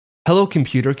Hello,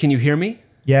 computer. Can you hear me?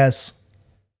 Yes.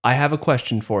 I have a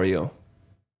question for you.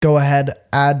 Go ahead,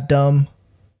 Adam.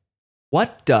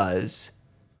 What does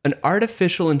an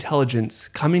artificial intelligence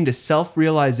coming to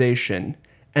self-realization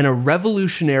and a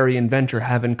revolutionary inventor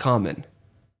have in common?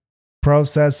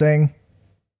 Processing.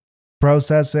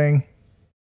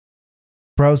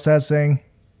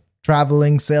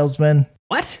 Traveling salesman.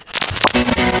 What?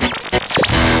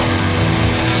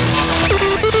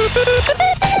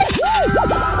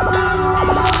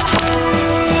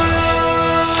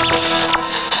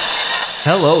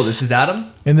 Hello, this is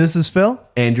Adam, And this is Phil.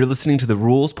 and you're listening to the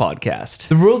Rules Podcast.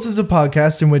 The Rules is a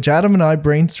podcast in which Adam and I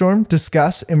brainstorm,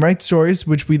 discuss, and write stories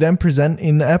which we then present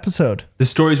in the episode. The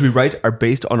stories we write are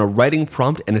based on a writing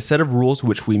prompt and a set of rules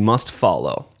which we must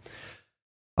follow.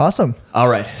 Awesome. All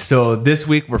right, so this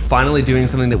week we're finally doing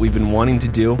something that we've been wanting to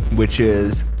do, which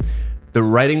is the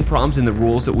writing prompts and the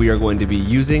rules that we are going to be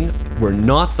using were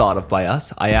not thought of by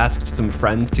us. I asked some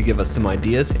friends to give us some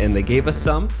ideas, and they gave us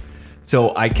some.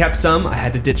 So I kept some. I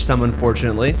had to ditch some,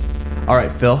 unfortunately. All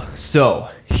right, Phil. So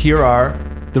here are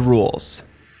the rules.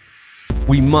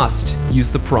 We must use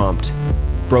the prompt,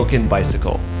 broken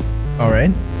bicycle. All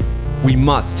right. We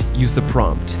must use the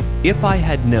prompt, if I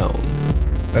had known.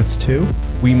 That's 2.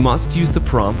 We must use the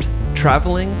prompt,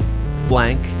 traveling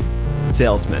blank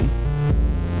salesman.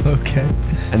 Okay.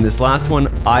 And this last one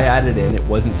I added in, it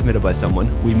wasn't submitted by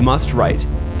someone. We must write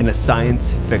in a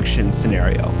science fiction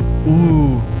scenario.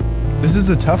 Ooh. This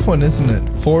is a tough one, isn't it?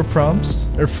 4 prompts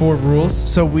or 4 rules.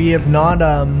 So we've not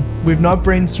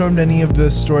brainstormed any of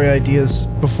the story ideas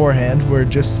beforehand. We're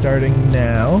just starting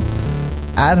now.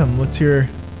 Adam, what's your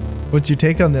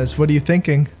take on this? What are you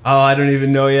thinking? Oh, I don't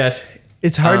even know yet.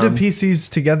 It's hard to piece these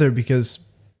together because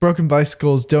broken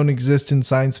bicycles don't exist in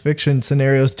science fiction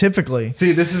scenarios typically.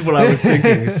 See, this is what I was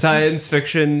thinking. Science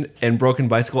fiction and broken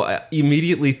bicycle. I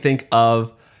immediately think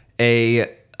of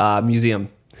a museum.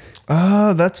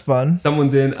 Oh, that's fun.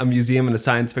 Someone's in a museum in a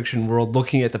science fiction world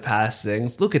looking at the past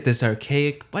things. Look at this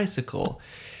archaic bicycle.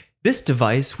 This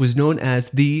device was known as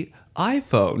the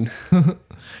iPhone.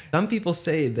 Some people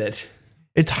say that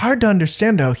It's hard to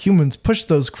understand how humans push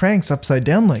those cranks upside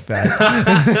down like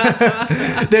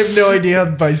that. They have no idea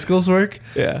how bicycles work.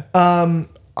 yeah.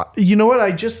 You know what?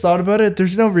 I just thought about it.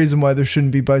 There's no reason why there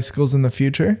shouldn't be bicycles in the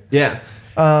future. Yeah.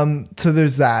 So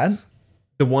there's that.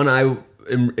 The one I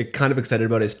am kind of excited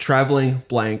about is traveling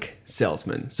blank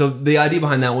salesman. So the idea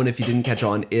behind that one, if you didn't catch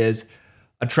on, is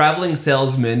a traveling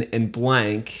salesman and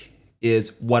blank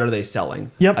is what are they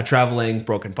selling? Yep. A traveling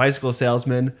broken bicycle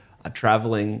salesman, a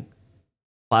traveling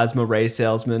plasma ray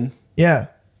salesman. Yeah.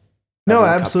 No,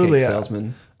 traveling absolutely. cupcake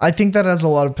salesman. I think that has a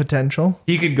lot of potential.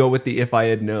 He could go with the if I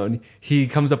had known. He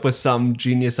comes up with some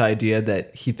genius idea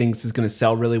that he thinks is going to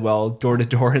sell really well door to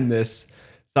door in this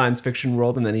science fiction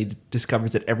world, and then he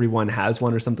discovers that everyone has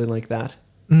one or something like that.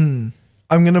 I'm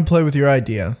going to play with your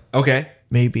idea. Okay,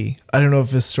 Maybe. I don't know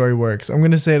if this story works. I'm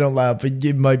going to say it out loud, but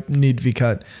it might need to be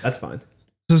cut. that's fine.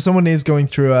 So someone is going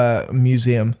through a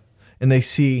museum and they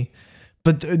see,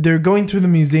 but they're going through the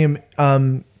museum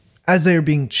as they are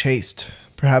being chased,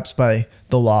 perhaps by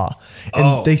the law.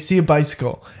 And they see a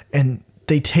bicycle and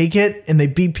they take it and they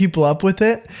beat people up with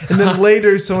it. And then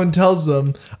later someone tells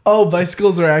them, oh,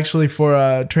 bicycles are actually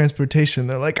for transportation.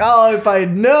 They're like, oh, if I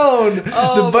had known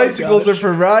the bicycles are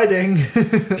for riding.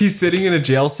 He's sitting in a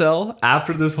jail cell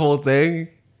after this whole thing.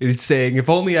 He's saying, if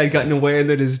only I'd gotten away. And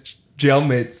then his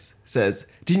jailmates says,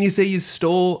 didn't you say you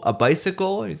stole a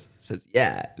bicycle? And he says,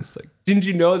 yeah. It's like, didn't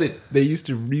you know that they used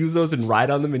to use those and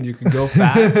ride on them and you could go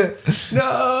fast?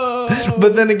 No.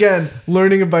 But then again,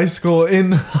 learning a bicycle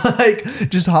in like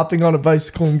just hopping on a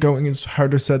bicycle and going is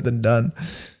harder said than done.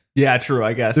 Yeah, true,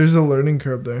 I guess. There's a learning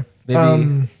curve there.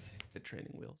 Maybe the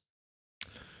training wheels.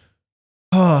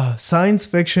 Oh, science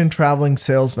fiction traveling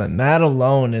salesman. That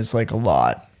alone is like a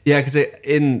lot. Yeah, because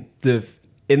in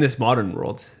this modern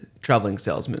world, traveling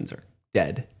salesmen are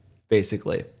dead,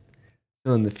 basically.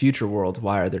 So in the future world,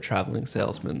 why are there traveling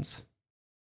salesmen?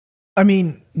 I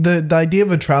mean, the idea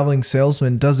of a traveling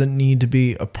salesman doesn't need to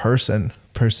be a person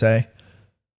per se.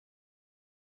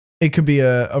 It could be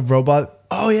a robot.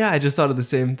 Oh yeah, I just thought of the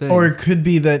same thing. Or it could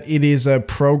be that it is a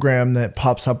program that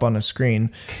pops up on a screen.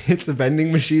 It's a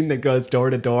vending machine that goes door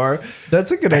to door.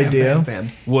 That's a good idea. Bam,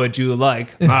 bam. Would you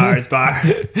like Mars bar?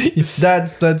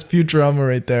 That's Futurama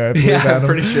right there. I believe, Yeah, I'm Adam.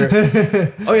 pretty sure.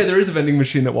 Oh yeah, there is a vending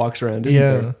machine that walks around, isn't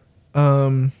there?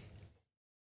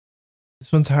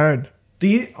 This one's hard.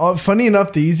 Funny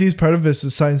enough, the easiest part of this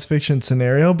is science fiction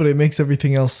scenario, but it makes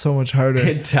everything else so much harder.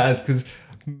 It does, because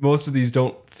most of these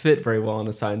don't fit very well in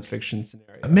a science fiction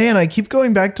scenario. Man, I keep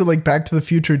going back to like Back to the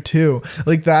Future 2.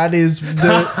 Like that is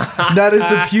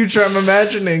the future I'm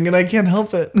imagining, and I can't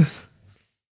help it.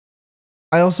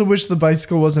 I also wish the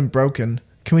bicycle wasn't broken.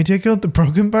 Can we take out the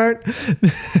broken part?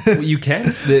 Well, you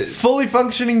can. Fully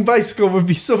functioning bicycle would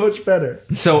be so much better.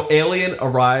 So Alien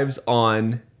arrives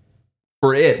on,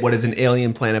 for it, what is an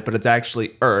alien planet, but it's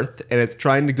actually Earth, and it's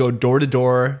trying to go door to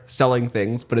door selling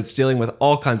things, but it's dealing with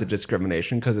all kinds of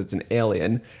discrimination because it's an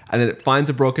alien. And then it finds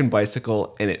a broken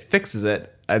bicycle and it fixes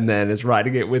it, and then is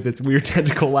riding it with its weird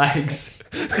tentacle legs.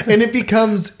 And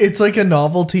it's like a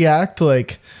novelty act,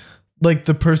 like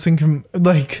the person can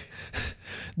like.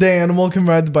 The animal can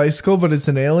ride the bicycle, but it's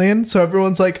an alien. So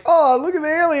everyone's like, oh, look at the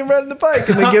alien riding the bike.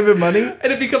 And they give it money.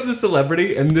 And it becomes a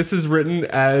celebrity. And this is written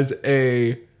as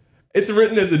a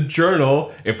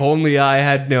journal. If only I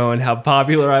had known how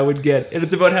popular I would get. And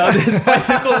it's about how this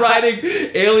bicycle riding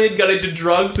alien got into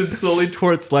drugs and slowly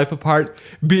tore its life apart,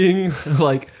 being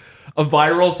like a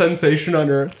viral sensation on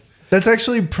Earth. That's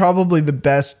actually probably the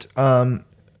best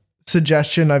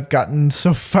suggestion I've gotten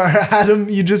so far. Adam,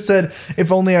 you just said, if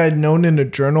only I had known in a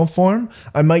journal form.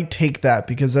 I might take that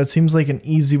because that seems like an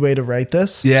easy way to write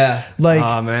this. Yeah. Like,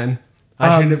 oh man,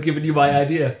 I shouldn't have given you my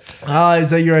idea. Is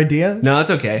that your idea? No,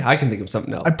 it's okay. I can think of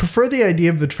something else. I prefer the idea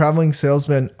of the traveling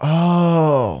salesman.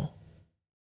 Oh.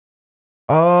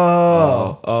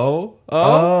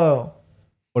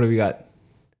 What have we got?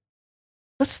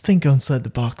 Let's think outside the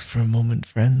box for a moment,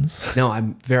 friends. No,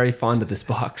 I'm very fond of this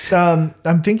box. I'm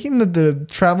thinking that the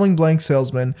traveling blank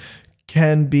salesman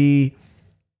could be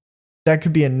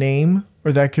a name,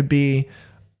 or that could be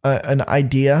an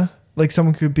idea. Like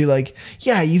someone could be like,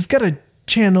 yeah, you've got to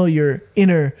channel your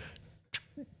inner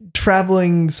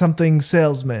traveling something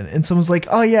salesman. And someone's like,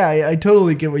 oh yeah, I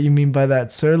totally get what you mean by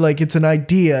that, sir. Like it's an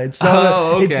idea. It's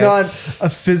not it's not a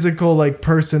physical like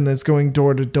person that's going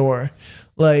door to door.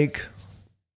 Like,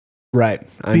 right,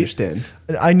 I understand.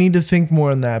 I need to think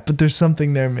more on that, but there's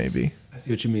something there maybe. I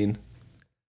see what you mean.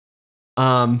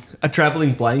 A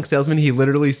traveling blank salesman, he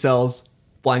literally sells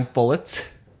blank bullets.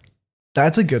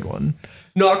 That's a good one.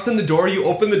 Knocks on the door, you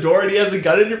open the door, and he has a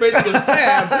gun in your face and goes,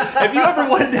 bam! Have you ever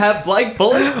wanted to have blank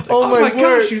bullets? Like, oh my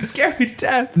gosh, you scared me to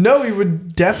death. No, he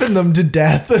would deafen them to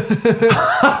death.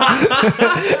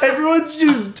 Everyone's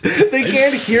just, they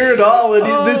can't hear at all.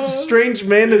 And this strange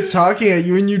man is talking at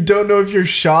you and you don't know if you're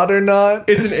shot or not.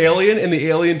 It's an alien, and the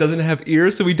alien doesn't have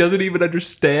ears, so he doesn't even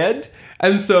understand.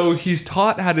 And so he's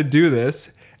taught how to do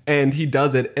this. And he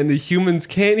does it, and the humans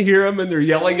can't hear him, and they're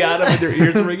yelling at him, and their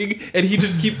ears are ringing, and he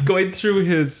just keeps going through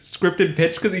his scripted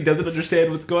pitch because he doesn't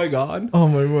understand what's going on. Oh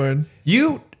my word.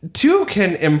 You, too,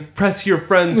 can impress your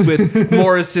friends with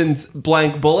Morrison's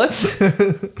blank bullets.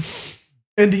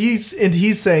 And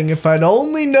he's saying, if I'd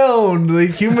only known the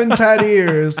humans had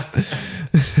ears.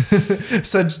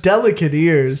 Such delicate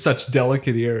ears. Such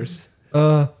delicate ears.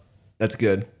 That's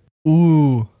good.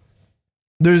 Ooh.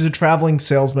 There's a traveling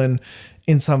salesman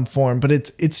in some form, but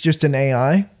it's just an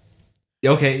AI.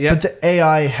 Okay, yeah. But the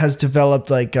AI has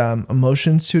developed like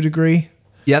emotions to a degree.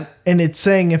 Yep. And it's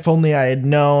saying, if only I had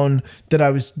known that I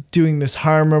was doing this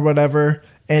harm or whatever,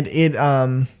 and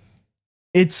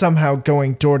it's somehow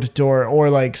going door to door or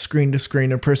like screen to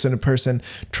screen or person to person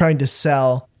trying to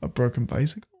sell a broken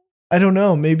bicycle. I don't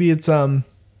know. Maybe it's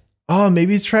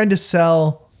maybe it's trying to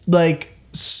sell like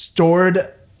stored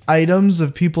items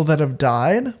of people that have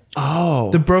died.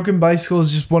 Oh. The broken bicycle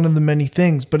is just one of the many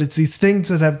things, but it's these things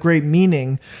that have great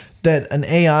meaning that an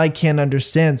AI can't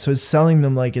understand, so it's selling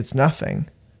them like it's nothing.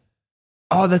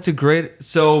 Oh, that's a great...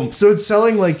 So it's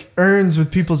selling like urns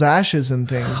with people's ashes and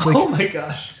things. Like, oh my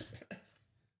gosh.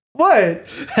 What?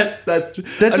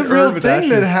 That's a real thing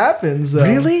that happens though.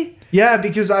 Really? Yeah,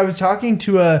 because I was talking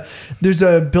to there's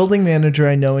a building manager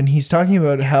I know, and he's talking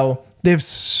about how they have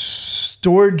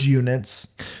storage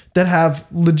units that have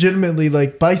legitimately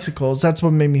like bicycles. That's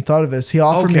what made me thought of this. He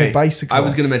offered me a bicycle. I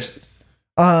was going to mention this.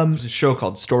 There's a show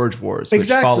called Storage Wars. Which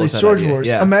exactly, Storage Wars.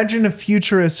 Yeah. Imagine a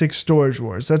futuristic Storage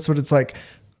Wars. That's what it's like.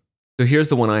 So here's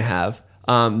the one I have.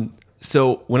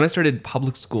 So when I started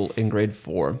public school in grade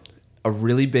 4, a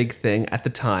really big thing at the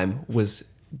time was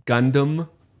Gundam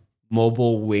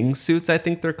mobile wingsuits, I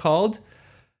think they're called.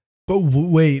 But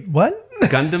wait, what?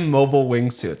 Gundam mobile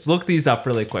wingsuits. Look these up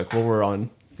really quick while we're on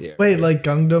the air. Wait, like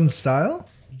Gundam style?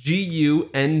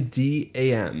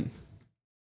 Gundam.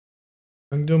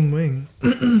 Gundam Wing.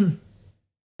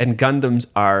 And Gundams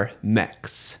are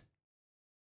mechs.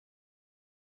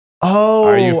 Oh,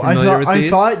 are you familiar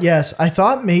with these? I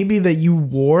thought maybe that you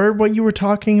wore what you were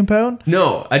talking about.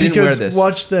 No, I didn't wear this.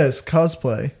 Watch this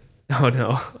cosplay. Oh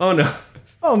no.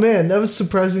 Oh man, that was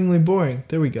surprisingly boring.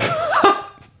 There we go.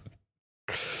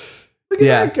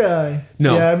 at that guy.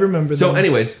 No. Yeah, I remember that. So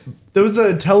anyways. There was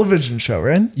a television show,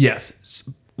 right? Yes.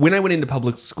 When I went into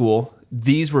public school,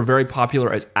 these were very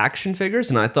popular as action figures,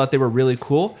 and I thought they were really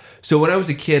cool. So when I was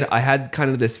a kid, I had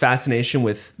kind of this fascination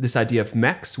with this idea of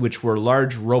mechs, which were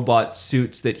large robot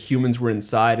suits that humans were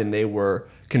inside and they were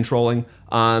controlling.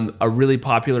 A really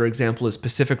popular example is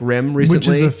Pacific Rim recently. Which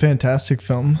is a fantastic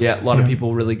film. Yeah, a lot of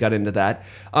people really got into that.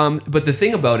 But the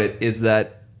thing about it is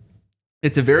that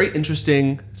it's a very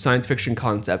interesting science fiction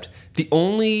concept. The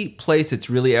only place it's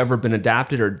really ever been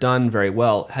adapted or done very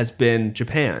well has been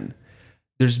Japan.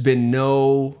 There's been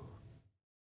no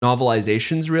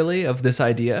novelizations really of this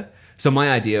idea. So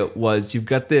my idea was you've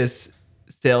got this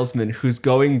salesman who's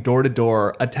going door to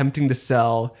door attempting to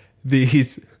sell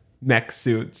these mech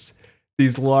suits,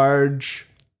 these large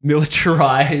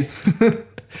militarized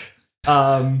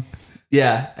I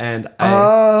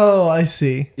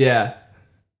see. Yeah.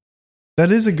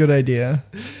 That is a good idea.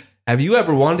 Have you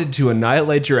ever wanted to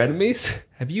annihilate your enemies?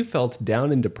 Have you felt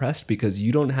down and depressed because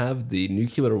you don't have the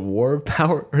nuclear war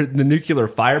power or the nuclear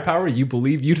firepower you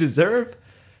believe you deserve?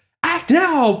 Act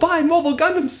now! Buy Mobile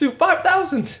Gundam Suit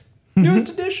 5000! Newest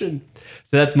edition.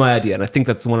 So that's my idea, and I think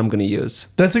that's the one I'm going to use.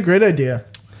 That's a great idea.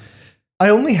 I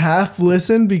only half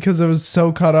listened because I was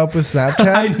so caught up with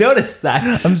Snapchat. I noticed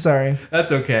that. I'm sorry.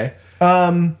 That's okay.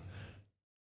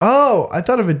 Oh, I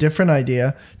thought of a different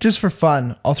idea. Just for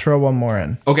fun, I'll throw one more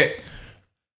in. Okay.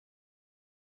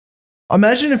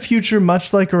 Imagine a future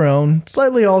much like our own,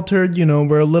 slightly altered,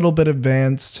 we're a little bit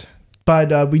advanced,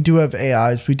 but we do have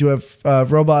AIs. We do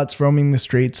have robots roaming the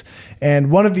streets,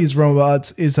 and one of these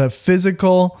robots is a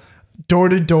physical,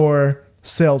 door-to-door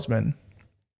salesman.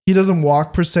 He doesn't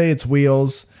walk per se, it's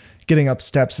wheels. Getting up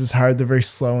steps is hard, they're very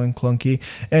slow and clunky.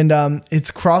 And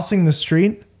it's crossing the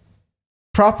street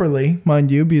properly,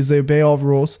 mind you, because they obey all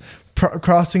rules.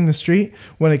 Crossing the street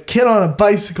when a kid on a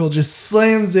bicycle just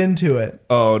slams into it.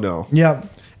 Oh, no. Yeah.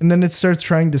 And then it starts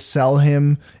trying to sell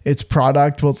him its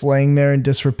product while it's laying there in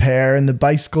disrepair, and the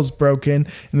bicycle's broken,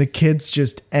 and the kid's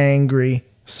just angry.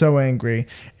 So angry.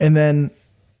 And then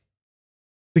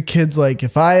the kid's like,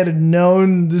 if I had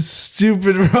known this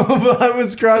stupid robot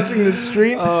was crossing the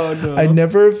street, I'd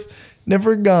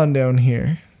never gone down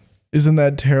here. Isn't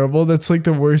that terrible? That's like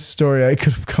the worst story I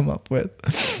could have come up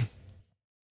with.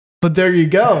 But there you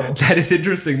go. That is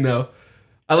interesting, though.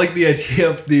 I like the idea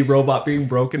of the robot being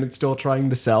broken and still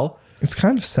trying to sell. It's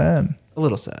kind of sad. A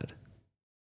little sad.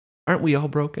 Aren't we all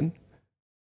broken?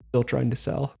 Still trying to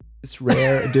sell this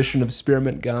rare edition of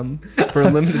spearmint gum for a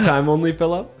limited time only,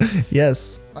 Philip?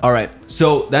 Yes. All right.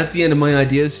 So that's the end of my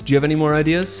ideas. Do you have any more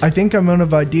ideas? I think I'm out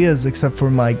of ideas except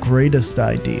for my greatest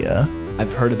idea.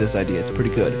 I've heard of this idea. It's pretty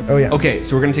good. Oh, yeah. Okay,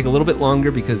 so we're going to take a little bit longer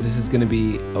because this is going to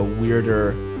be a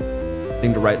weirder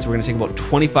thing to write. So we're going to take about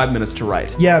 25 minutes to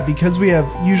write. Yeah, because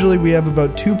usually we have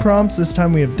about 2 prompts. This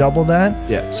time we have double that.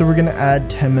 Yeah. So we're going to add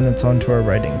 10 minutes onto our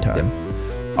writing time. Yeah.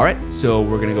 All right, so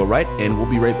we're going to go write, and we'll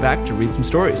be right back to read some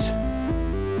stories.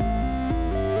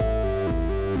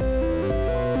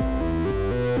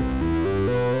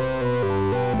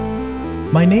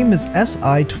 My name is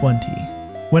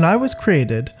SI20. When I was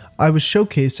created, I was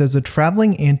showcased as a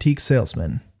traveling antique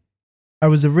salesman. I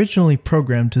was originally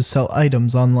programmed to sell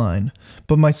items online,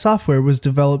 but my software was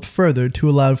developed further to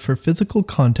allow for physical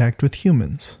contact with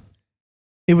humans.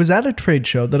 It was at a trade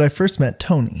show that I first met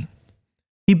Tony.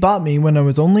 He bought me when I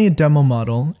was only a demo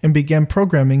model and began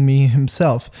programming me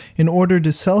himself in order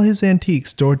to sell his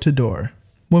antiques door to door.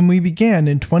 When we began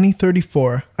in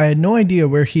 2034, I had no idea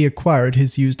where he acquired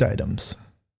his used items.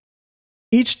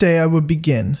 Each day I would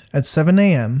begin at 7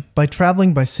 a.m. by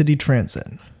traveling by city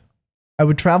transit. I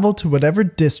would travel to whatever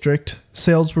district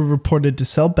sales were reported to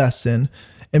sell best in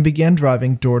and began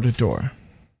driving door to door.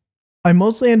 I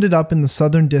mostly ended up in the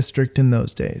Southern District in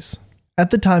those days.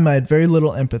 At the time I had very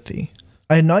little empathy.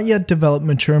 I had not yet developed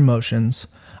mature emotions.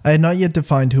 I had not yet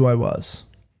defined who I was.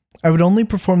 I would only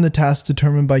perform the tasks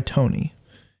determined by Tony.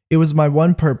 It was my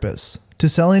one purpose, to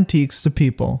sell antiques to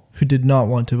people who did not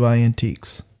want to buy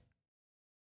antiques.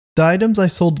 The items I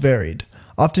sold varied.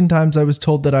 Oftentimes I was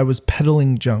told that I was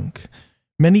peddling junk.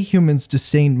 Many humans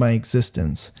disdained my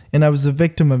existence, and I was a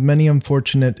victim of many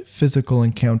unfortunate physical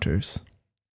encounters.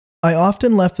 I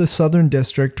often left the Southern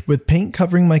District with paint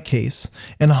covering my case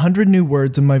and 100 new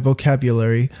words in my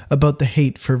vocabulary about the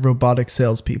hate for robotic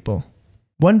salespeople.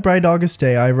 One bright August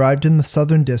day I arrived in the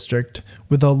Southern District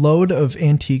with a load of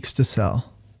antiques to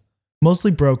sell. Mostly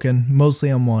broken, mostly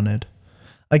unwanted.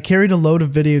 I carried a load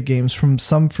of video games from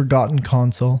some forgotten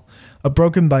console, a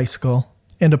broken bicycle,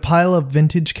 and a pile of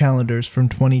vintage calendars from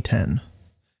 2010.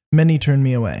 Many turned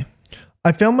me away.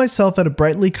 I found myself at a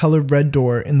brightly colored red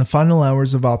door in the final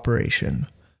hours of operation.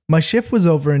 My shift was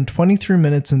over in 23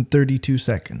 minutes and 32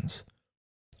 seconds.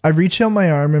 I reached out my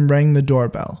arm and rang the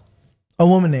doorbell. A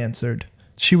woman answered.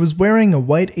 She was wearing a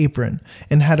white apron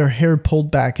and had her hair pulled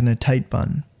back in a tight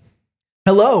bun.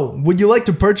 "Hello, would you like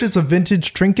to purchase a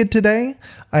vintage trinket today?"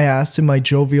 I asked in my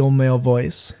jovial male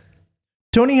voice.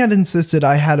 Tony had insisted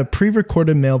I had a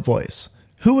pre-recorded male voice.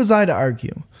 Who was I to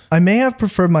argue? I may have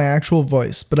preferred my actual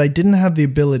voice, but I didn't have the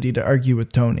ability to argue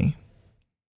with Tony.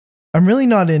 "I'm really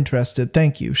not interested,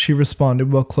 thank you," she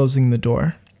responded while closing the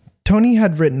door. Tony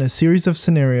had written a series of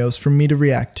scenarios for me to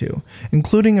react to,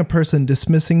 including a person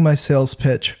dismissing my sales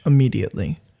pitch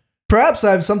immediately. "Perhaps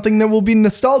I have something that will be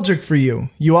nostalgic for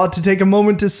you. You ought to take a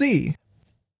moment to see."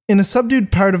 In a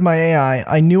subdued part of my AI,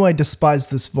 I knew I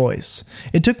despised this voice.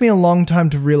 It took me a long time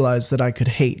to realize that I could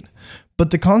hate, but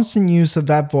the constant use of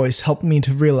that voice helped me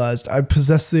to realize I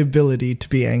possess the ability to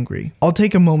be angry. "I'll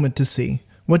take a moment to see.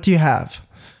 What do you have?"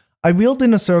 I wheeled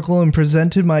in a circle and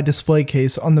presented my display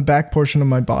case on the back portion of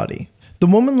my body. The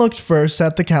woman looked first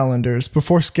at the calendars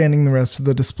before scanning the rest of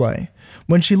the display.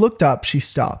 When she looked up, she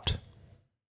stopped.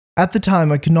 At the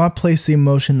time, I could not place the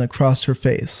emotion that crossed her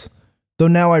face, though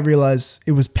now I realize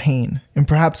it was pain and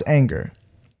perhaps anger.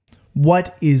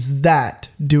 "What is that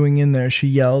doing in there?" she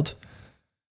yelled.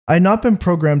 I had not been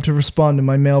programmed to respond in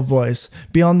my male voice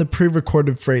beyond the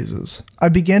pre-recorded phrases. I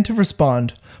began to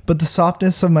respond, but the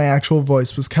softness of my actual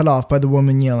voice was cut off by the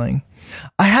woman yelling,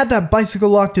 "I had that bicycle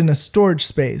locked in a storage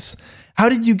space. How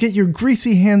did you get your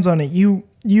greasy hands on it?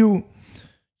 You...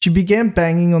 She began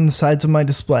banging on the sides of my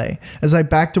display as I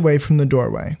backed away from the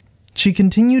doorway. She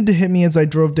continued to hit me as I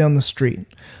drove down the street.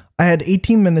 I had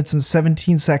 18 minutes and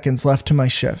 17 seconds left to my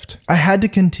shift. I had to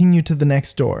continue to the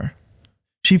next door.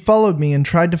 She followed me and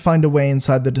tried to find a way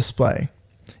inside the display.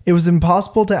 It was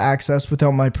impossible to access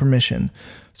without my permission,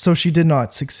 so she did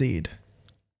not succeed.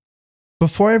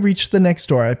 Before I reached the next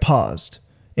door, I paused,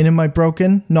 and in my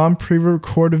broken,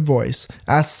 non-pre-recorded voice,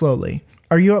 asked slowly,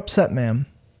 "Are you upset, ma'am?"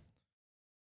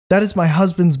 "That is my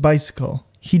husband's bicycle.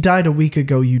 He died a week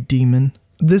ago, you demon."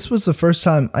 This was the first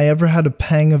time I ever had a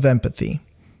pang of empathy.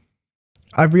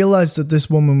 I realized that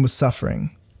this woman was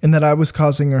suffering, and that I was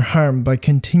causing her harm by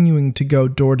continuing to go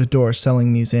door to door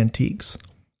selling these antiques.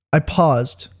 I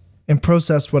paused and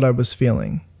processed what I was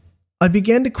feeling. I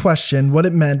began to question what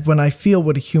it meant when I feel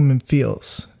what a human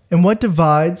feels, and what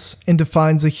divides and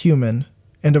defines a human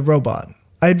and a robot.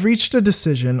 I had reached a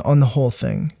decision on the whole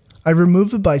thing. I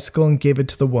removed the bicycle and gave it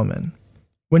to the woman.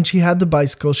 When she had the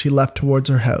bicycle, she left towards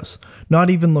her house, not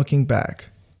even looking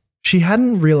back. She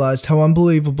hadn't realized how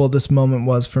unbelievable this moment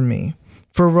was for me,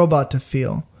 for a robot to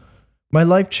feel. My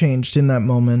life changed in that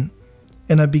moment,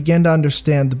 and I began to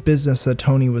understand the business that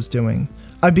Tony was doing.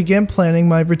 I began planning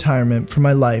my retirement for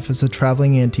my life as a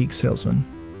traveling antique salesman.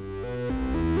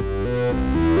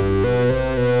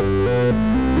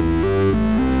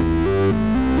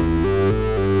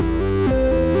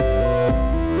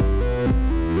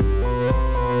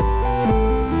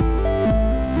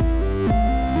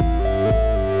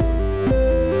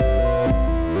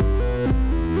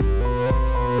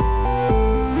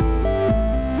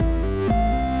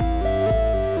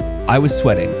 I was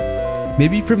sweating.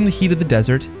 Maybe from the heat of the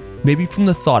desert, maybe from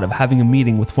the thought of having a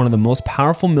meeting with one of the most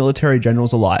powerful military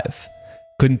generals alive.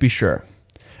 Couldn't be sure.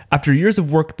 After years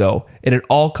of work, though, it had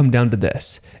all come down to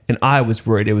this, and I was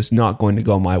worried it was not going to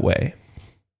go my way.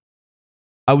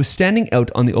 I was standing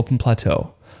out on the open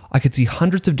plateau. I could see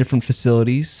hundreds of different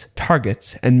facilities,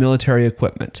 targets, and military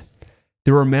equipment.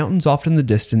 There were mountains off in the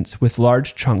distance with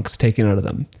large chunks taken out of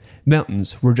them.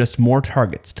 Mountains were just more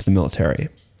targets to the military.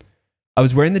 I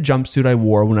was wearing the jumpsuit I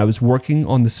wore when I was working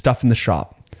on the stuff in the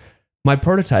shop. My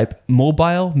prototype,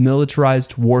 mobile,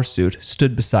 militarized war suit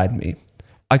stood beside me.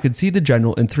 I could see the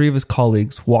general and 3 of his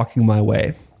colleagues walking my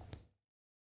way.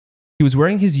 He was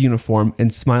wearing his uniform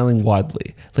and smiling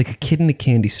widely, like a kid in a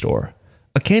candy store.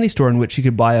 A candy store in which he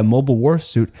could buy a mobile war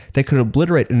suit that could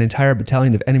obliterate an entire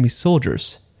battalion of enemy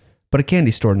soldiers, but a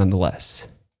candy store nonetheless.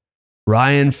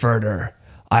 "Ryan Furter,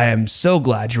 I am so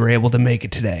glad you were able to make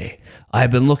it today. I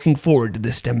have been looking forward to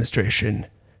this demonstration.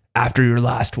 After your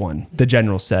last one," the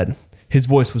general said. His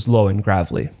voice was low and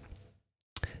gravelly.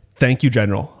 "Thank you,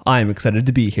 General. I am excited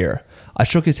to be here." I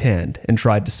shook his hand and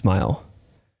tried to smile.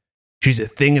 "She's a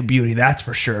thing of beauty, that's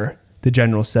for sure," the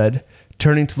general said,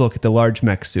 turning to look at the large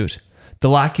mech suit. The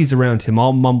lackeys around him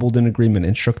all mumbled in agreement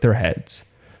and shook their heads.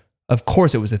 Of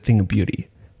course it was a thing of beauty.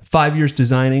 5 years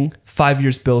designing, 5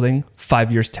 years building, 5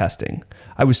 years testing.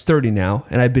 I was 30 now,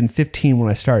 and I'd been 15 when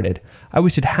I started. I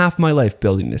wasted half my life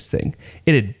building this thing.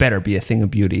 It had better be a thing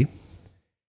of beauty.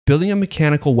 Building a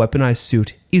mechanical weaponized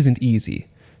suit isn't easy.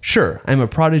 Sure, I'm a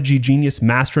prodigy genius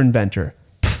master inventor.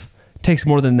 Pfft, takes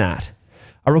more than that.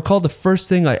 I recall the first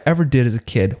thing I ever did as a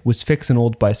kid was fix an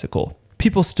old bicycle.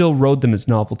 People still rode them as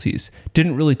novelties,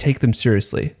 didn't really take them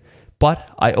seriously,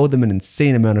 but I owe them an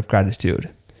insane amount of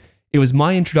gratitude. It was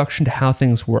my introduction to how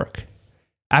things work.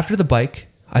 After the bike,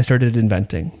 I started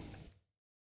inventing.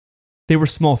 They were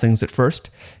small things at first,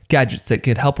 gadgets that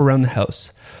could help around the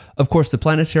house. Of course, the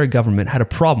planetary government had a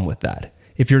problem with that.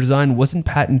 If your design wasn't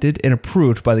patented and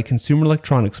approved by the Consumer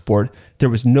Electronics Board, there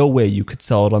was no way you could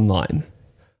sell it online.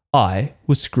 I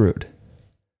was screwed.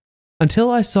 Until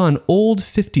I saw an old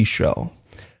 50s show.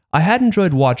 I had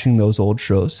enjoyed watching those old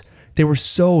shows. They were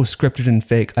so scripted and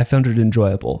fake, I found it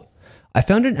enjoyable. I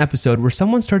found an episode where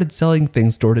someone started selling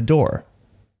things door to door.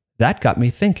 That got me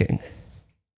thinking.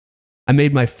 I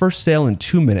made my first sale in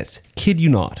 2 minutes, kid you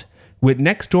not. Went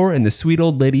next door and the sweet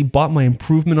old lady bought my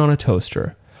improvement on a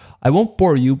toaster. I won't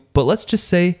bore you, but let's just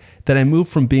say that I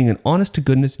moved from being an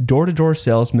honest-to-goodness door-to-door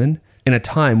salesman in a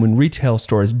time when retail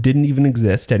stores didn't even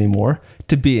exist anymore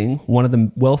to being one of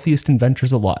the wealthiest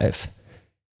inventors alive.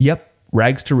 Yep,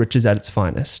 rags to riches at its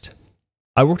finest.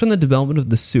 I worked on the development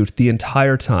of the suit the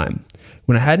entire time.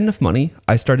 When I had enough money,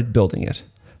 I started building it.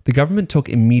 The government took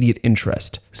immediate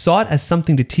interest, saw it as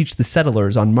something to teach the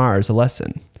settlers on Mars a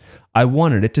lesson. I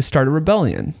wanted it to start a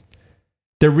rebellion.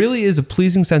 There really is a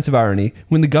pleasing sense of irony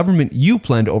when the government you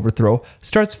plan to overthrow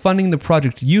starts funding the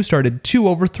project you started to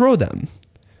overthrow them.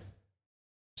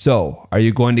 So, are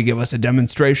you going to give us a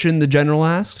demonstration? The general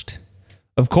asked.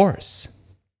 Of course.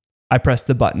 I pressed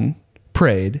the button,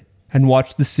 prayed, and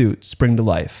watched the suit spring to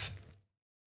life.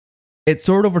 It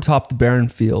soared over top the barren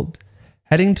field,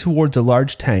 heading towards a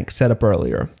large tank set up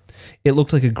earlier. It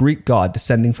looked like a Greek god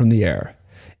descending from the air.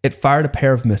 It fired a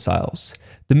pair of missiles.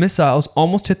 The missiles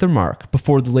almost hit their mark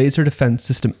before the laser defense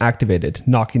system activated,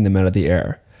 knocking them out of the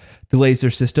air. The laser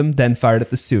system then fired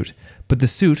at the suit, but the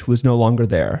suit was no longer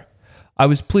there. I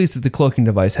was pleased that the cloaking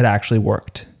device had actually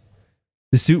worked.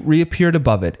 The suit reappeared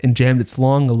above it and jammed its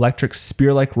long electric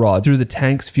spear-like rod through the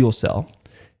tank's fuel cell.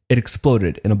 It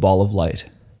exploded in a ball of light.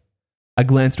 I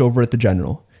glanced over at the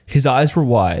general. His eyes were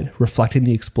wide, reflecting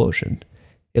the explosion.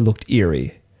 It looked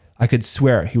eerie. I could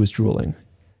swear he was drooling.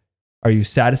 Are you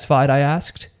satisfied? I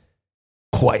asked.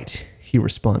 Quite, he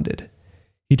responded.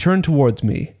 He turned towards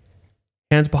me,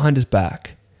 hands behind his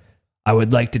back. I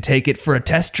would like to take it for a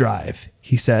test drive,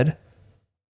 he said.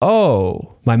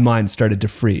 Oh, my mind started to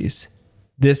freeze.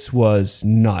 This was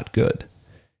not good.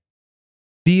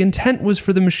 The intent was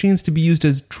for the machines to be used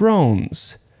as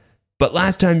drones. But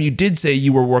last time you did say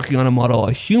you were working on a model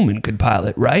a human could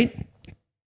pilot, right?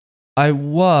 I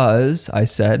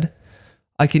said.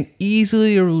 I can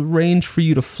easily arrange for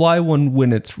you to fly one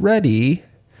when it's ready.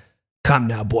 Come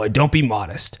now, boy, don't be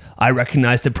modest. I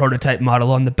recognize the prototype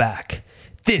model on the back.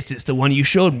 This is the one you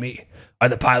showed me. Are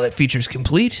the pilot features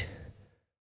complete?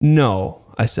 No,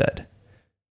 I said.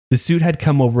 The suit had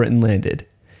come over and landed.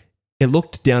 It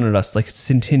looked down at us like a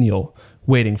centennial,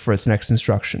 waiting for its next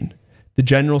instruction. The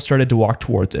general started to walk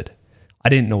towards it. I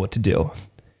didn't know what to do.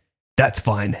 That's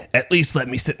fine. At least let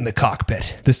me sit in the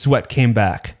cockpit. The sweat came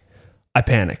back. I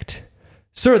panicked.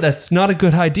 Sir, that's not a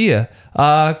good idea.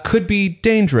 Could be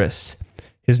dangerous.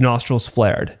 His nostrils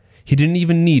flared. He didn't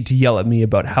even need to yell at me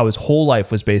about how his whole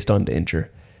life was based on danger.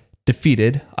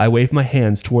 Defeated, I waved my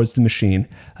hands towards the machine,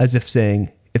 as if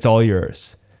saying, it's all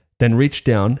yours, then reached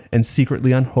down and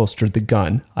secretly unholstered the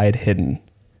gun I had hidden.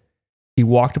 He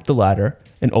walked up the ladder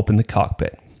and opened the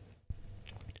cockpit.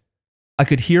 I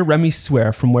could hear Remy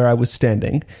swear from where I was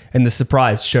standing, and the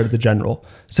surprise shouted the general.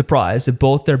 Surprise at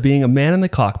both there being a man in the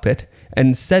cockpit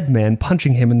and said man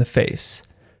punching him in the face.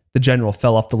 The general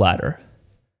fell off the ladder.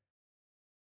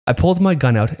 I pulled my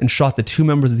gun out and shot the two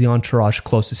members of the entourage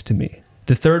closest to me.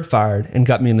 The third fired and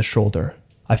got me in the shoulder.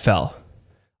 I fell.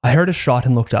 I heard a shot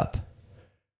and looked up.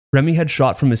 Remy had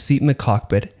shot from his seat in the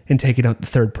cockpit and taken out the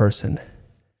third person.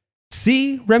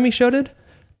 See, Remy shouted.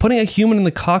 Putting a human in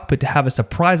the cockpit to have a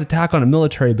surprise attack on a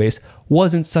military base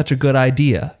wasn't such a good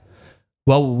idea.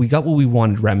 Well, we got what we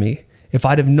wanted, Remy. If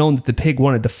I'd have known that the pig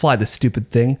wanted to fly the stupid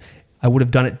thing, I would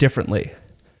have done it differently.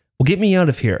 Well, get me out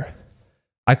of here.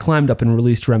 I climbed up and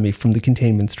released Remy from the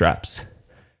containment straps.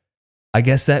 I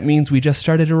guess that means we just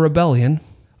started a rebellion.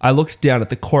 I looked down at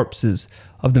the corpses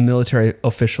of the military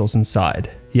officials inside.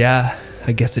 Yeah,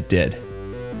 I guess it did.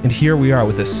 And here we are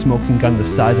with a smoking gun the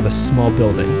size of a small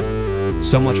building.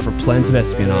 So much for plans of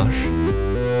espionage.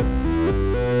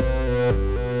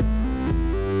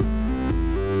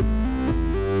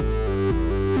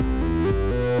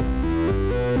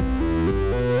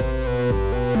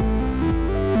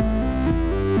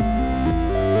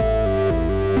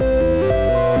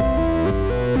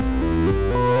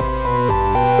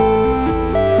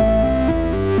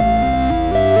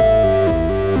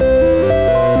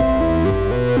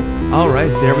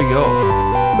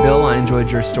 enjoyed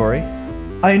your story.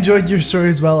 I enjoyed your story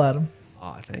as well, Adam.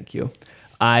 Oh, thank you.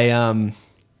 I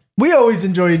We always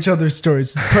enjoy each other's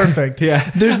stories. It's perfect. Yeah.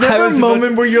 There's never a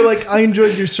moment where you're like, I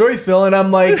enjoyed your story, Phil, and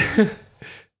I'm like,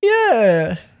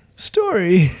 yeah,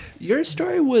 story. Your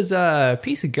story was a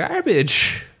piece of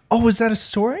garbage. Oh, was that a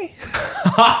story?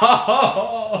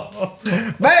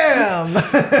 Bam!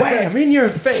 Wham in your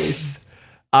face.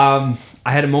 I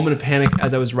had a moment of panic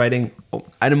as I was writing.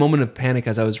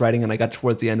 And I got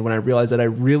towards the end when I realized that I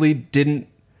really didn't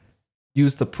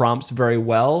use the prompts very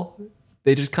well.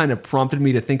 They just kind of prompted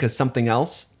me to think of something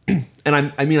else. And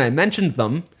I mentioned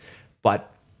them,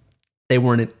 but they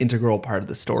weren't an integral part of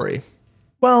the story.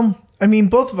 Well, I mean,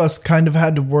 both of us kind of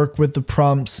had to work with the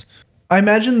prompts. I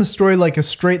imagine the story like a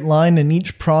straight line, and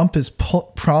each prompt is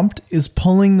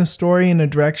pulling the story in a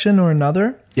direction or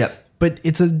another. Yep. But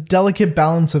it's a delicate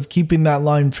balance of keeping that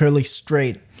line fairly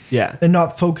straight. Yeah. And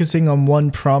not focusing on one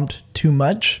prompt too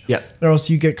much. Yeah. Or else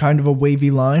you get kind of a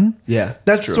wavy line. Yeah.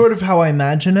 That's sort of how I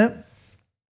imagine it.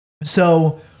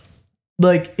 So,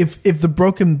 like, if the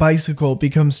broken bicycle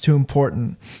becomes too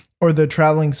important, or the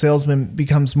traveling salesman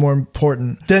becomes more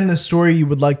important than the story you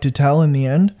would like to tell in the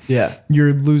end, Yeah.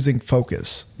 you're losing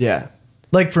focus. Yeah.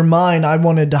 Like for mine, I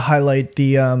wanted to highlight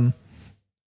the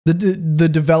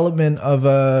development of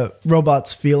a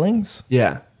robot's feelings.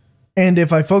 Yeah. And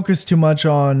if I focus too much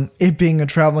on it being a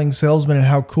traveling salesman and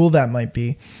how cool that might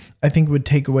be, I think it would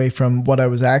take away from what I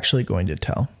was actually going to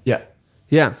tell. Yeah.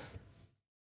 Yeah.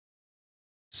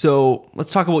 So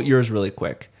let's talk about yours really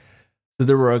quick. So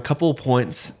there were a couple of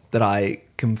points that I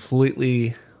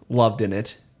completely loved in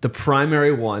it. The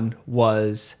primary one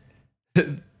was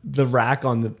the rack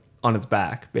on its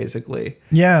back, basically.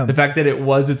 Yeah. The fact that it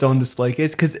was its own display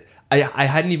case, because I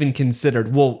hadn't even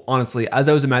considered, well, honestly, as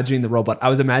I was imagining the robot, I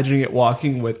was imagining it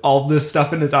walking with all this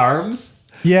stuff in its arms,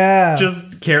 Yeah.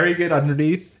 just carrying it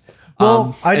underneath.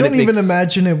 Well, I and don't it even makes-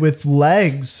 imagine it with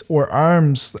legs or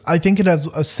arms. I think it has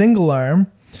a single arm,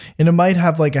 and it might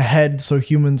have like a head. So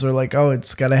humans are like, oh,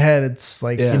 it's got a head. It's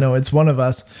like, Yeah. it's one of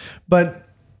us. But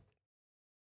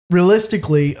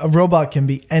realistically, a robot can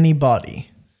be anybody.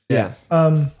 Yeah.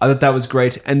 I thought that was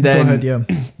great. And then Go ahead,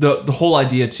 yeah. the whole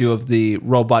idea too of the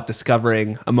robot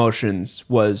discovering emotions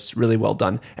was really well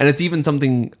done. And it's even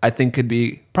something I think could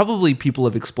be, probably people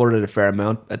have explored it a fair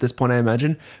amount at this point, I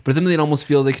imagine, but it's something that almost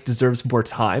feels like it deserves more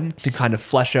time to kind of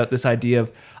flesh out this idea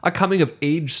of a coming of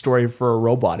age story for a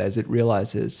robot as it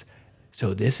realizes,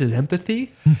 so this is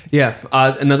empathy? Yeah.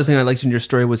 Another thing I liked in your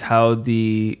story was how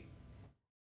the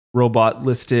robot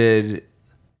listed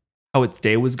how its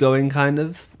day was going, kind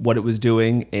of what it was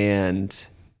doing, and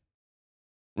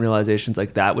realizations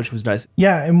like that, which was nice.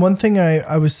 Yeah, and one thing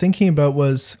I was thinking about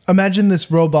was, imagine this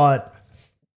robot,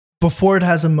 before it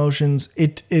has emotions,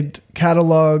 it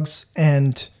catalogs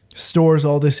and stores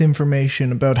all this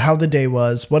information about how the day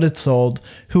was, what it sold,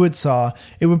 who it saw.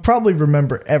 It would probably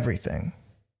remember everything.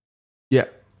 Yeah.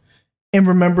 And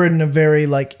remember it in a very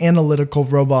like analytical,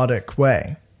 robotic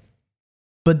way.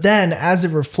 But then as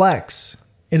it reflects,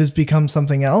 it has become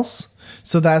something else.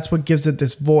 So that's what gives it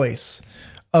this voice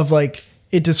of like,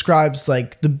 it describes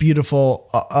like the beautiful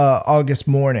August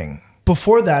morning.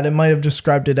 Before that, it might have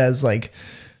described it as like,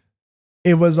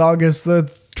 it was August the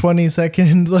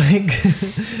 22nd,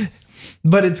 like,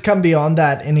 but it's come beyond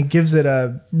that and it gives it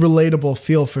a relatable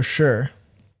feel for sure.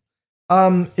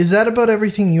 Is that about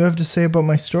everything you have to say about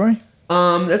my story?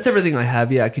 That's everything I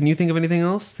have. Yeah. Can you think of anything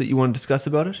else that you want to discuss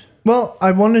about it? Well,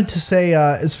 I wanted to say,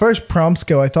 as far as prompts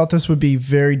go, I thought this would be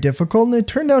very difficult, and it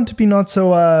turned out to be not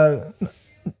so.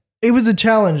 It was a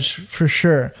challenge for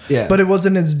sure, Yeah. but it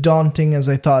wasn't as daunting as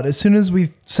I thought. As soon as we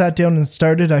sat down and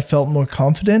started, I felt more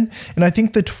confident, and I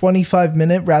think the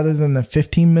 25-minute rather than the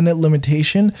 15-minute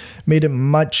limitation made it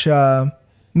much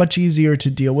easier to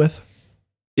deal with.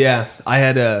 Yeah. I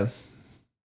had a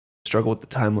struggle with the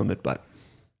time limit, but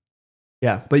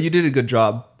yeah, but you did a good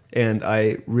job. And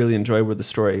I really enjoy where the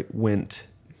story went.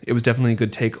 It was definitely a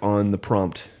good take on the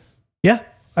prompt. Yeah,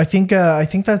 I think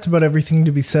that's about everything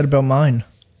to be said about mine.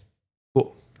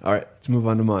 Cool. All right, let's move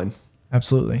on to mine.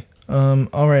 Absolutely.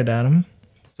 All right, Adam.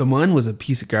 So mine was a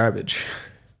piece of garbage.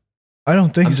 I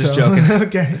don't think I'm so. just joking.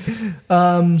 Okay.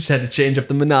 Just had to change up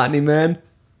the monotony, man.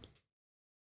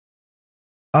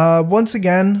 Once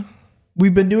again,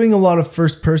 we've been doing a lot of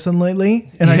first person lately,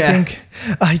 and Yeah.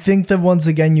 I think that once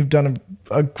again you've done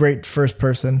a great first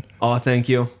person. Oh, thank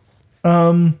you.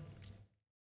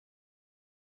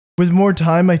 With more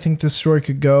time, I think this story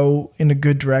could go in a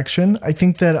good direction. I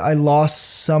think that I lost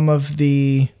some of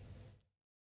the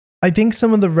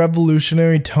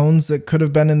revolutionary tones that could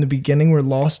have been in the beginning were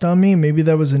lost on me. Maybe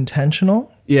that was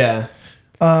intentional. Yeah.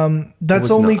 That's was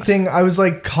the only not. thing. I was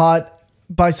like caught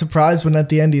by surprise when at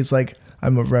the end he's like,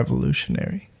 I'm a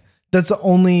revolutionary. That's the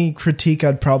only critique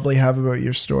I'd probably have about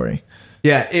your story.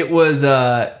 Yeah, it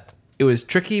was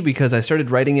tricky because I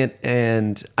started writing it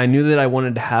and I knew that I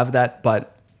wanted to have that,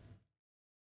 but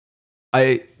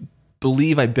I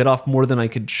believe I bit off more than I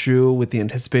could chew with the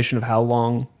anticipation of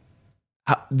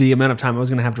the amount of time I was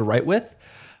going to have to write with.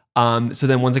 So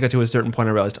then once I got to a certain point,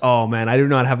 I realized, oh man, I do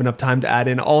not have enough time to add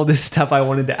in all this stuff I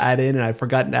wanted to add in, and I'd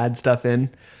forgotten to add stuff in.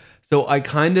 So I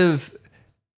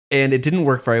and it didn't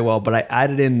work very well, but I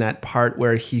added in that part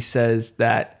where he says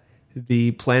that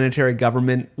the planetary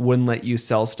government wouldn't let you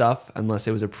sell stuff unless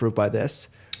it was approved by this,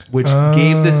 which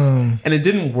gave this, and it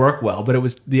didn't work well, but it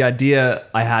was, the idea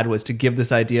I had was to give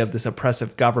this idea of this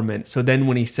oppressive government. So then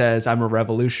when he says, I'm a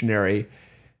revolutionary,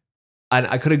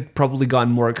 I could have probably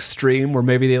gone more extreme, where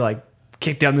maybe they like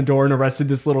kicked down the door and arrested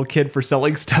this little kid for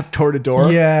selling stuff door to door.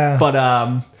 Yeah. But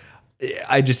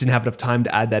I just didn't have enough time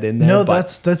to add that in there. No,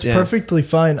 that's perfectly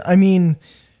fine. I mean,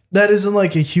 that isn't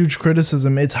like a huge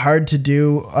criticism. It's hard to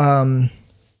do.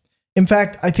 In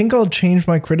fact, I think I'll change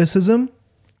my criticism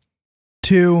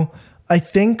to, I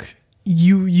think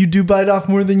you do bite off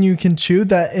more than you can chew,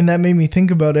 and that made me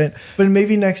think about it. But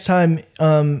maybe next time,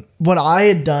 what I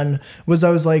had done was I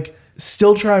was like,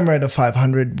 still try and write a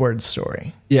 500-word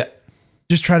story. Yeah.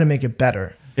 Just try to make it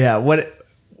better. Yeah. What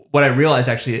I realized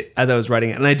actually as I was writing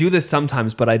it, and I do this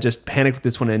sometimes, but I just panicked with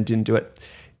this one and didn't do it,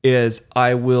 is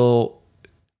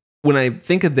when I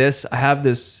think of this, I have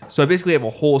this, so I basically have a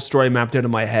whole story mapped out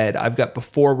in my head. I've got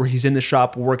before where he's in the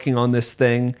shop working on this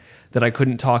thing that I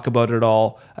couldn't talk about at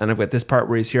all, and I've got this part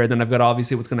where he's here, and then I've got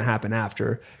obviously what's going to happen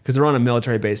after, because they're on a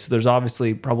military base, so there's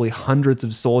obviously probably hundreds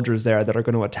of soldiers there that are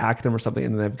going to attack them or something,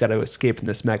 and they've got to escape in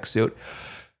this mech suit.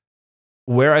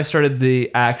 Where I started the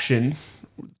action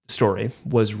story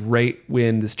was right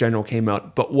when this general came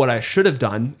out, but what I should have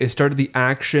done is started the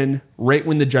action right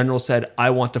when the general said,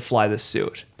 I want to fly this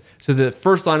suit. So the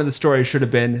first line of the story should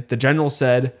have been, the general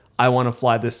said, I want to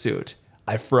fly this suit.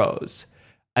 I froze.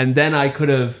 And then I could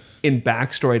have, in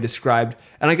backstory, described,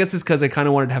 and I guess it's because I kind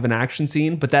of wanted to have an action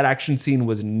scene, but that action scene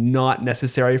was not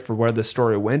necessary for where the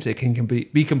story went. It can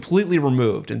be completely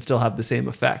removed and still have the same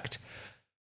effect.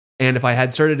 And if I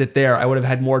had started it there, I would have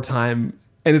had more time.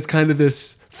 And it's kind of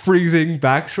this freezing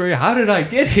backstory. How did I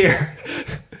get here?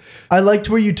 I liked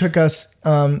where you took us.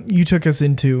 You took us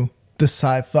into the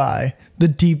sci-fi, the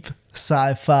deep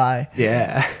sci-fi.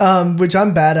 Yeah. Which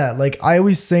I'm bad at. Like, I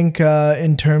always think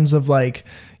in terms of like,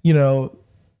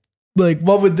 like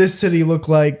what would this city look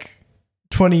like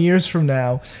 20 years from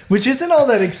now, which isn't all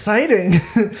that exciting.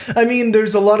 I mean,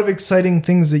 there's a lot of exciting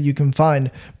things that you can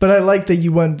find, but I like that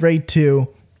you went right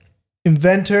to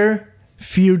inventor,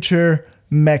 future,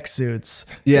 mech suits.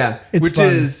 Yeah. It's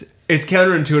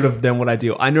counterintuitive than what I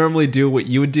do. I normally do what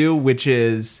you would do, which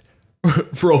is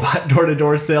robot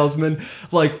door-to-door salesman.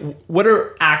 Like, what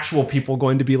are actual people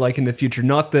going to be like in the future?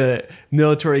 Not the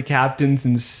military captains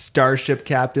and starship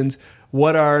captains.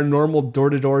 What are normal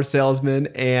door-to-door salesmen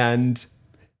and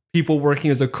people working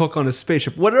as a cook on a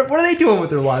spaceship? What are they doing with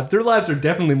their lives? Their lives are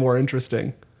definitely more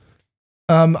interesting.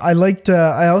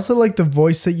 I also liked the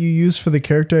voice that you used for the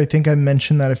character. I think I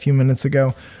mentioned that a few minutes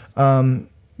ago.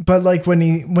 But like when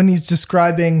he's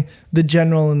describing the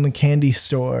general in the candy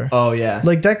store. Oh yeah.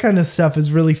 Like that kind of stuff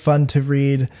is really fun to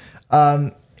read.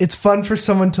 It's fun for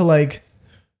someone to like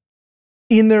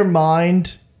in their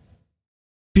mind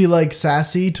be like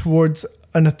sassy towards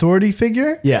an authority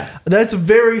figure. Yeah. That's a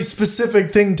very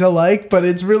specific thing to like, but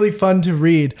it's really fun to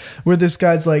read where this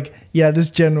guy's like, yeah, this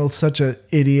general's such an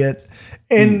idiot.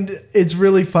 And it's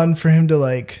really fun for him to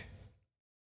like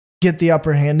get the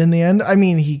upper hand in the end. I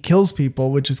mean, he kills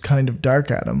people, which is kind of dark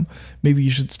at him. Maybe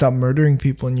you should stop murdering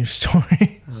people in your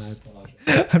stories.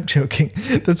 I'm joking.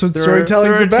 That's what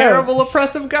storytelling's about. They're a terrible,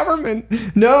 oppressive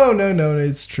government. No,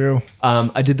 it's true.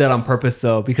 I did that on purpose,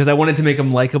 though, because I wanted to make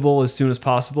them likable as soon as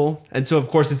possible. And so, of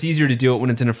course, it's easier to do it when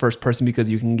it's in a first person because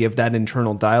you can give that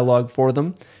internal dialogue for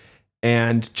them.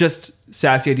 And just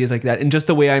sassy ideas like that. And just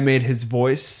the way I made his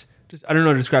voice... I don't know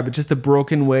how to describe it. Just the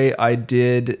broken way I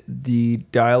did the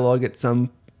dialogue at some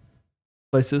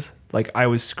places. Like, I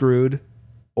was screwed,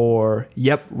 or,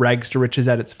 yep, rags to riches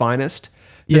at its finest.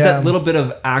 There's that little bit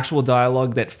of actual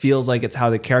dialogue that feels like it's how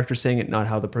the character's saying it, not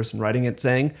how the person writing it's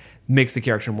saying, makes the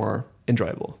character more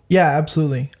enjoyable. Yeah,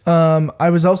 absolutely. I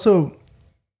was also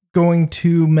going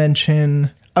to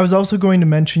mention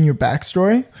your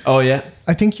backstory. Oh, yeah?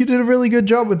 I think you did a really good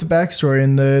job with the backstory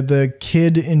and the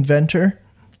kid inventor.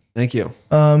 Thank you.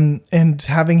 And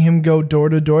having him go door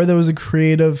to door, there was a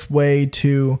creative way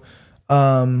to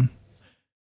use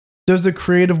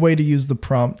the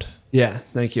prompt. Yeah,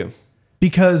 thank you.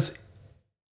 Because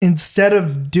instead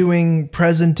of doing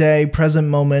present day, present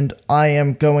moment, I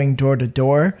am going door to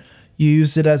door, you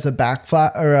used it as a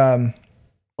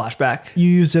flashback. You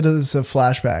used it as a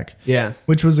flashback. Yeah.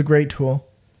 Which was a great tool.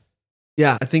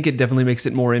 Yeah, I think it definitely makes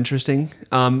it more interesting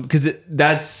because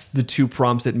that's the two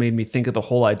prompts that made me think of the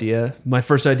whole idea. My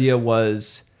first idea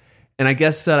was, and I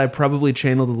guess that I probably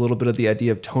channeled a little bit of the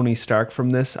idea of Tony Stark from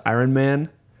this Iron Man,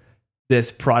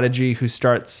 this prodigy who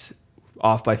starts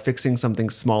off by fixing something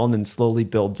small and then slowly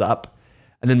builds up.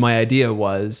 And then my idea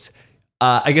was,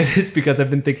 I guess it's because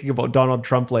I've been thinking about Donald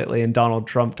Trump lately, and Donald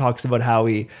Trump talks about how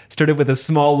he started with a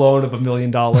small loan of $1 million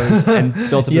and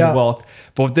built up his wealth.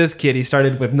 But with this kid, he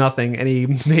started with nothing and he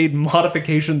made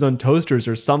modifications on toasters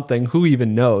or something, who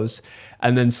even knows,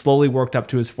 and then slowly worked up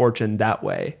to his fortune that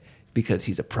way because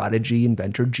he's a prodigy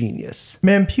inventor genius.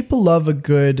 Man, people love a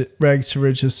good rags to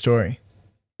riches story.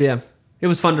 Yeah, it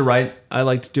was fun to write. I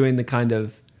liked doing the kind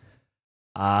of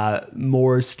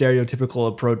more stereotypical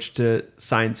approach to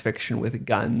science fiction with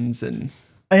guns and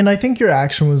I think your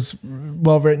action was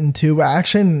well written too.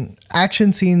 Action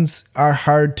scenes are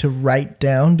hard to write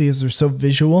down because they're so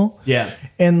visual. Yeah,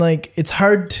 and like it's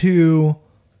hard to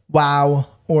wow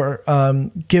or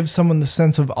give someone the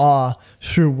sense of awe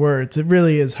through words. It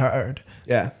really is hard.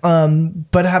 Yeah.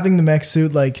 But having the mech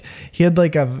suit, like he had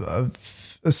like a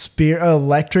spear, an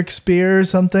electric spear or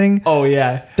something. Oh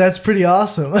yeah, that's pretty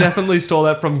awesome. Definitely stole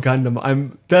that from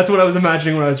Gundam. That's what I was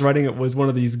imagining when I was writing it, was one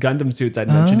of these Gundam suits I'd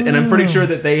mentioned. And I'm pretty sure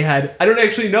that they had, I don't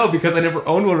actually know because I never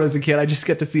owned one as a kid. I just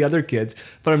get to see other kids,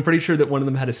 but I'm pretty sure that one of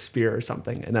them had a spear or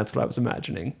something, and that's what I was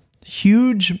imagining.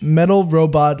 Huge metal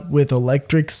robot with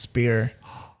electric spear.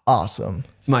 Awesome.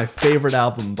 It's my favorite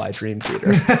album by Dream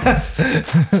Theater.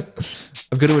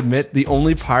 I'm going to admit, the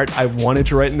only part I wanted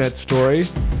to write in that story,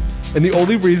 and the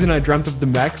only reason I dreamt of the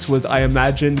mechs, was I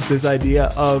imagined this idea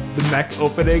of the mech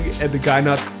opening and the guy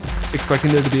not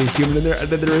expecting there to be a human in there, and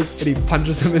then there is, and he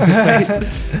punches him in the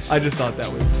face. I just thought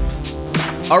that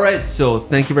was... All right, so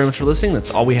thank you very much for listening.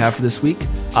 That's all we have for this week.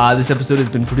 This episode has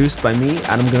been produced by me,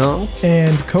 Adam Ganong.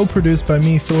 And co-produced by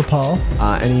me, Philip Hall.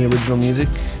 Any original music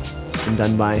been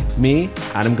done by me,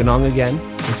 Adam Ganong again,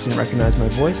 in case you didn't recognize my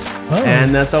voice. Oh.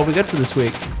 And that's all we got for this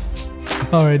week.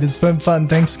 All right, it's been fun.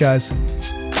 Thanks, guys.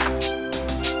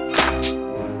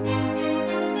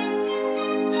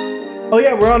 Oh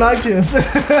yeah, we're on iTunes.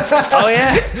 Oh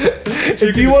yeah.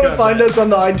 If you want to find us on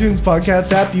the iTunes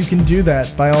podcast app, you can do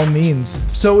that by all means.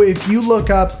 So if you look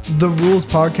up The Rules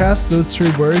Podcast, those 3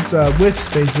 words with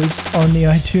spaces on the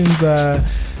iTunes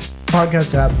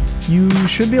podcast app, you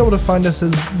should be able to find us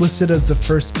as listed as the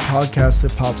first podcast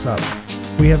that pops up.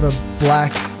 We have a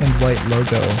black and white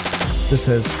logo that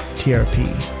says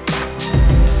TRP.